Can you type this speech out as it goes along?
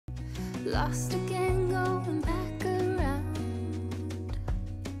Lost again, going back around,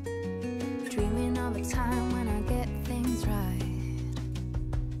 dreaming of a time when I get things right.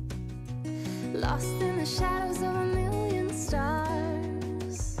 Lost in the shadows of a million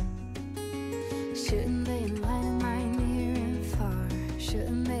stars. Shouldn't they enlighten my near and far?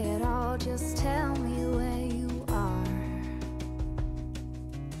 Shouldn't they at all just tell me where you are?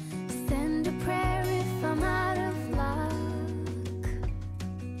 Send a prayer if I'm out of luck.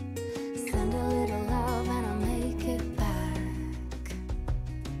 Send a little love and I'll make it back.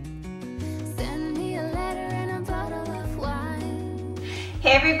 Send me a letter and a bottle of wine.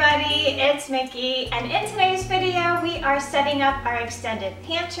 Hey everybody, it's Mickey, and in today's video we are setting up our extended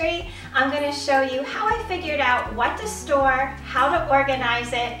pantry. I'm going to show you how I figured out what to store, how to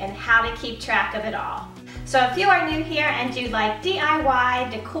organize it, and how to keep track of it all. So if you are new here and you like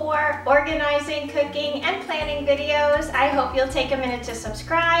DIY, decor, organizing, cooking, and planning videos, I hope you'll take a minute to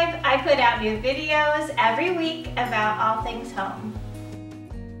subscribe. I put out new videos every week about all things home.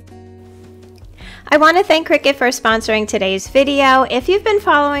 I want to thank Cricut for sponsoring today's video. If you've been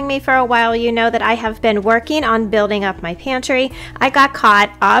following me for a while, you know that I have been working on building up my pantry. I got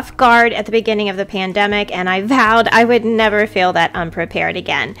caught off guard at the beginning of the pandemic, and I vowed I would never feel that unprepared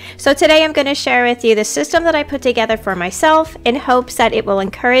again. So today I'm going to share with you the system that I put together for myself in hopes that it will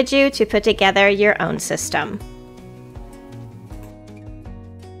encourage you to put together your own system.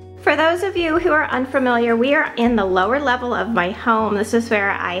 For those of you who are unfamiliar, we are in the lower level of my home. This is where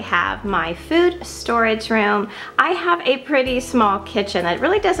I have my food storage room. I have a pretty small kitchen that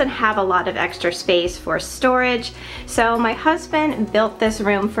really doesn't have a lot of extra space for storage. So my husband built this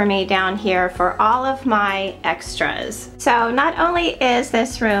room for me down here for all of my extras. So not only is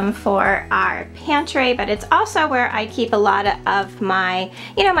this room for our pantry, but it's also where I keep a lot of my,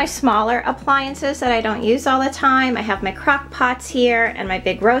 my smaller appliances that I don't use all the time. I have my crock pots here and my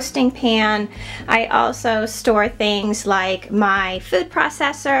big roasting pan. I also store things like my food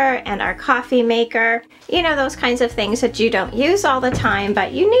processor and our coffee maker. Those kinds of things that you don't use all the time,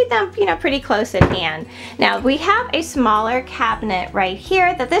 but you need them, pretty close at hand. Now we have a smaller cabinet right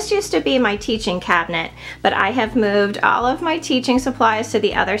here that this used to be my teaching cabinet, but I have moved all of my teaching supplies to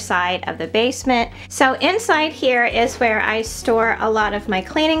the other side of the basement. So inside here is where I store a lot of my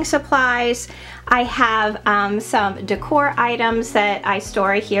cleaning supplies. I have some decor items that I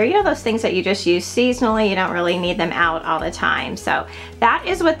store here. Those things that you just use seasonally. You don't really need them out all the time. So that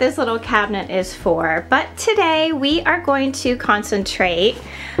is what this little cabinet is for. But today we are going to concentrate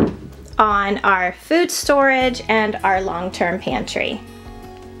on our food storage and our long-term pantry.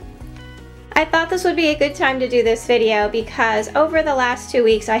 I thought this would be a good time to do this video because over the last 2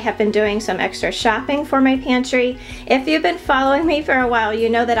 weeks I have been doing some extra shopping for my pantry. If you've been following me for a while, you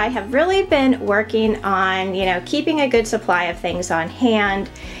know that I have really been working on, keeping a good supply of things on hand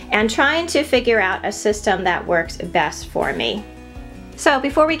and trying to figure out a system that works best for me. So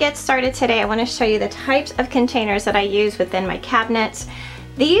before we get started today, I want to show you the types of containers that I use within my cabinets.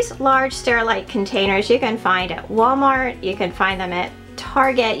 These large Sterilite containers you can find at Walmart, you can find them at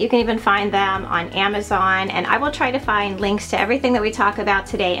Target, you can even find them on Amazon, and I will try to find links to everything that we talk about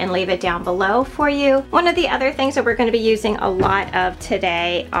today and leave it down below for you. One of the other things that we're going to be using a lot of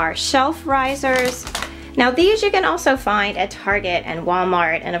today are shelf risers. Now these you can also find at Target and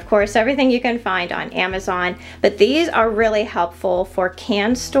Walmart, and of course everything you can find on Amazon, but these are really helpful for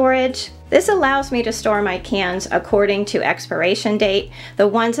can storage. This allows me to store my cans according to expiration date. The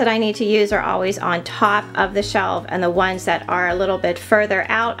ones that I need to use are always on top of the shelf, and the ones that are a little bit further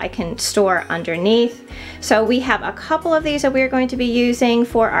out I can store underneath. So we have a couple of these that we're going to be using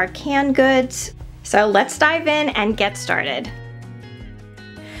for our canned goods. So let's dive in and get started.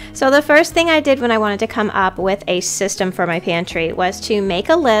 So the first thing I did when I wanted to come up with a system for my pantry was to make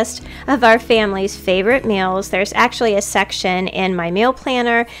a list of our family's favorite meals. There's actually a section in my meal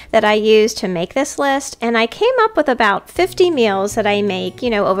planner that I use to make this list, and I came up with about 50 meals that I make,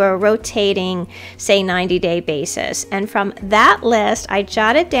 over a rotating, say 90-day basis. And from that list, I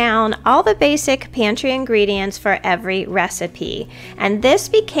jotted down all the basic pantry ingredients for every recipe. And this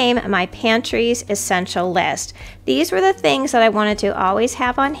became my pantry's essential list. These were the things that I wanted to always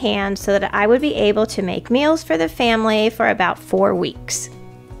have on hand so that I would be able to make meals for the family for about 4 weeks.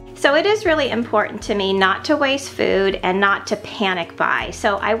 So it is really important to me not to waste food and not to panic buy.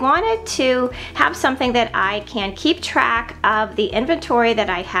 So I wanted to have something that I can keep track of the inventory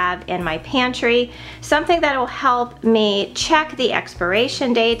that I have in my pantry, something that will help me check the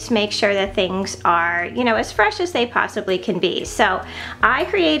expiration dates, make sure that things are, as fresh as they possibly can be. So I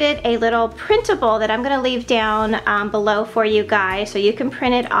created a little printable that I'm going to leave down below for you guys so you can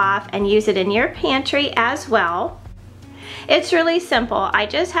print it off and use it in your pantry as well. It's really simple. I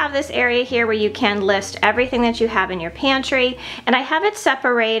just have this area here where you can list everything that you have in your pantry, and I have it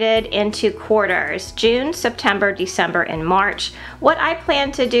separated into quarters: June, September, December, and March. What I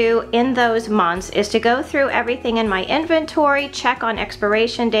plan to do in those months is to go through everything in my inventory, check on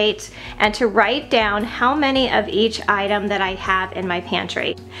expiration dates, and to write down how many of each item that I have in my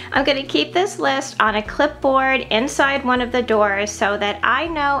pantry. I'm going to keep this list on a clipboard inside one of the doors so that I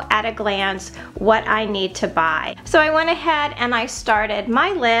know at a glance what I need to buy. So I went ahead and I started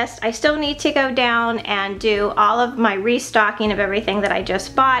my list. I still need to go down and do all of my restocking of everything that I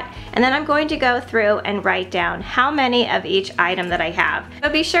just bought, and then I'm going to go through and write down how many of each item that I have. So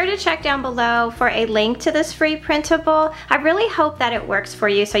be sure to check down below for a link to this free printable. I really hope that it works for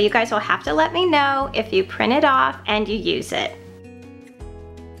you, so you guys will have to let me know if you print it off and you use it.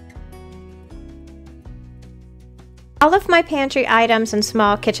 All of my pantry items and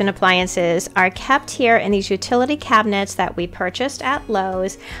small kitchen appliances are kept here in these utility cabinets that we purchased at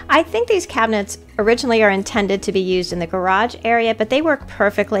Lowe's. I think these cabinets originally are intended to be used in the garage area, but they work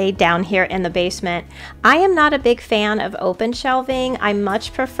perfectly down here in the basement. I am not a big fan of open shelving. I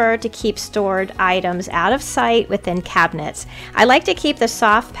much prefer to keep stored items out of sight within cabinets. I like to keep the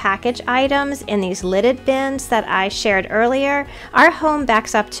soft package items in these lidded bins that I shared earlier. Our home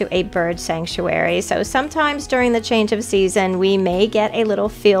backs up to a bird sanctuary, so sometimes during the change of season we may get a little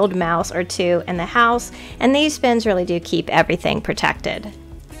field mouse or two in the house, and these bins really do keep everything protected.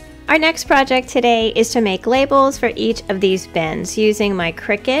 Our next project today is to make labels for each of these bins using my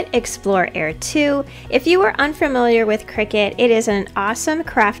Cricut Explore Air 2. If you are unfamiliar with Cricut, it is an awesome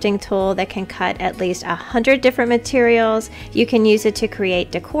crafting tool that can cut at least 100 different materials. You can use it to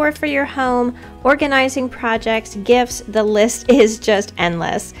create decor for your home, organizing projects, gifts. The list is just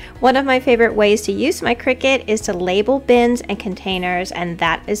endless. One of my favorite ways to use my Cricut is to label bins and containers, and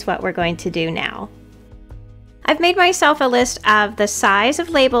that is what we're going to do now. I've made myself a list of the size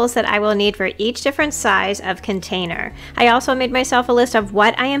of labels that I will need for each different size of container. I also made myself a list of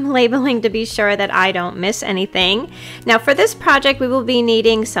what I am labeling to be sure that I don't miss anything. Now for this project we will be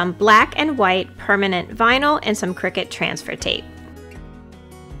needing some black and white permanent vinyl and some Cricut transfer tape.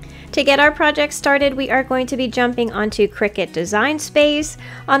 To get our project started, we are going to be jumping onto Cricut Design Space.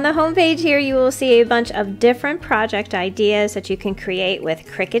 On the home page here you will see a bunch of different project ideas that you can create with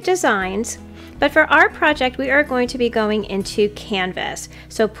Cricut Designs. But for our project, we are going to be going into Canvas.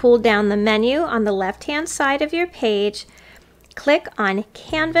 So pull down the menu on the left-hand side of your page, click on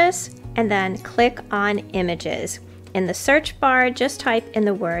Canvas, and then click on Images. In the search bar, just type in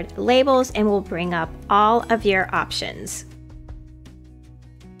the word Labels and we'll bring up all of your options.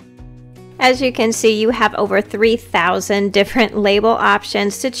 As you can see, you have over 3,000 different label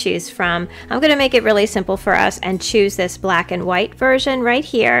options to choose from. I'm going to make it really simple for us and choose this black and white version right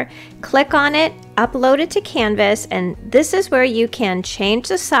here. Click on it, upload it to Canvas, and this is where you can change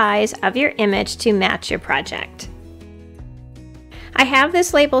the size of your image to match your project. I have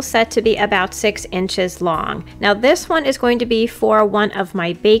this label set to be about 6 inches long. Now this one is going to be for one of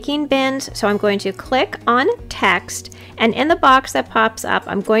my baking bins, so I'm going to click on text, and in the box that pops up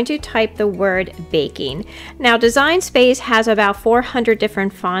I'm going to type the word baking. Now Design Space has about 400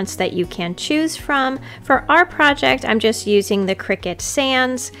 different fonts that you can choose from. For our project I'm just using the Cricut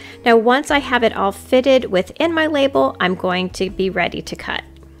Sans. Now once I have it all fitted within my label, I'm going to be ready to cut.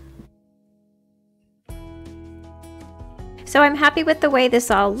 So I'm happy with the way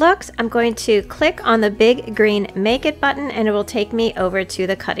this all looks. I'm going to click on the big green Make It button and it will take me over to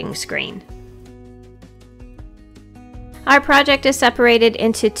the cutting screen. Our project is separated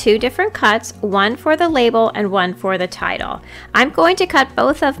into 2 different cuts, one for the label and one for the title. I'm going to cut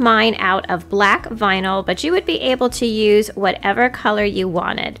both of mine out of black vinyl, but you would be able to use whatever color you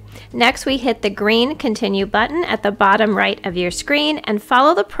wanted. Next, we hit the green Continue button at the bottom right of your screen and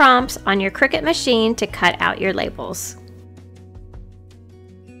follow the prompts on your Cricut machine to cut out your labels.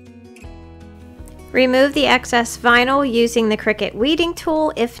 Remove the excess vinyl using the Cricut weeding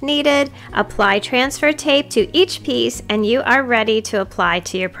tool if needed. Apply transfer tape to each piece and you are ready to apply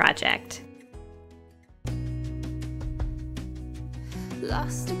to your project.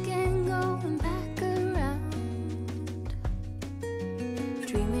 Lost again, going back around,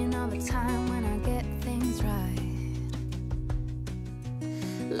 dreaming of a time when I get things right.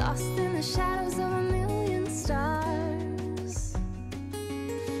 Lost in the shadows of a million stars.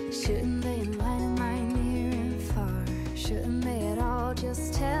 Shouldn't they enlighten my near and far? Shouldn't they at all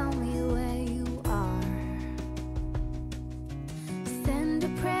just tell me where you are? Send a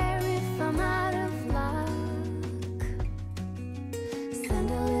prayer if I'm out of luck. Send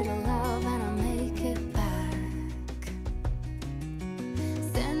a little love and I'll make it back.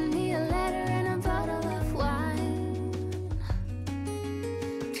 Send me a letter and a bottle of wine.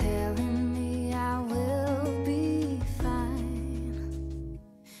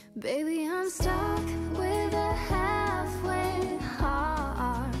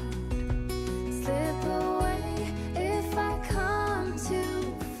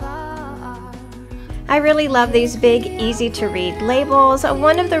 I really love these big, easy to read labels.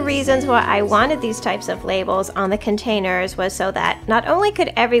 One of the reasons why I wanted these types of labels on the containers was so that not only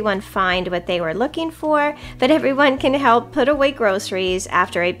could everyone find what they were looking for, but everyone can help put away groceries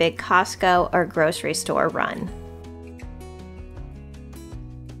after a big Costco or grocery store run.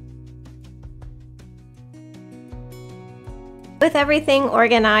 With everything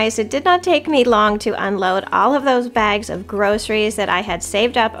organized, it did not take me long to unload all of those bags of groceries that I had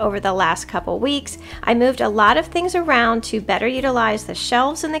saved up over the last couple weeks. I moved a lot of things around to better utilize the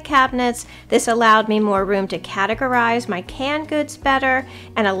shelves in the cabinets. This allowed me more room to categorize my canned goods better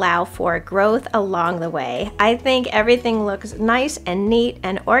and allow for growth along the way. I think everything looks nice and neat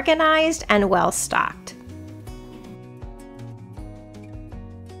and organized and well stocked.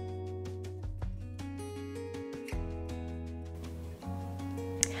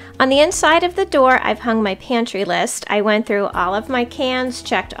 On the inside of the door, I've hung my pantry list. I went through all of my cans,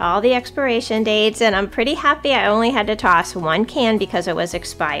 checked all the expiration dates, and I'm pretty happy I only had to toss one can because it was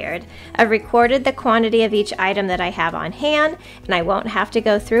expired. I've recorded the quantity of each item that I have on hand, and I won't have to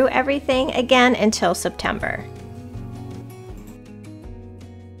go through everything again until September.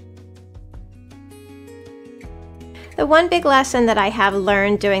 The one big lesson that I have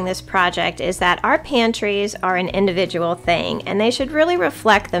learned doing this project is that our pantries are an individual thing, and they should really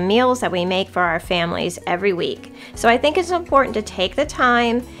reflect the meals that we make for our families every week. So I think it's important to take the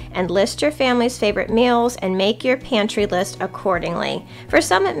time and list your family's favorite meals and make your pantry list accordingly. For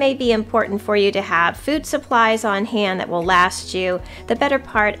some, it may be important for you to have food supplies on hand that will last you the better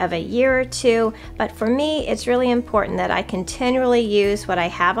part of a year or two, but for me, it's really important that I continually use what I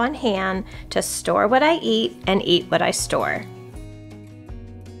have on hand to store what I eat and eat what I store.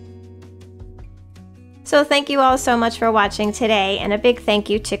 So thank you all so much for watching today, and a big thank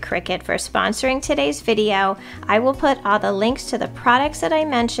you to Cricut for sponsoring today's video. I will put all the links to the products that I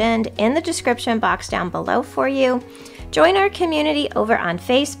mentioned in the description box down below for you. Join our community over on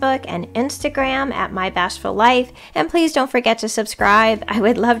Facebook and Instagram at My Bashful Life, and please don't forget to subscribe. I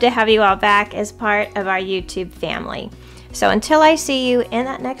would love to have you all back as part of our YouTube family. So until I see you in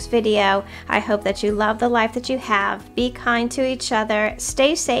that next video, I hope that you love the life that you have, be kind to each other,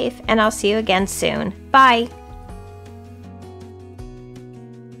 stay safe, and I'll see you again soon. Bye!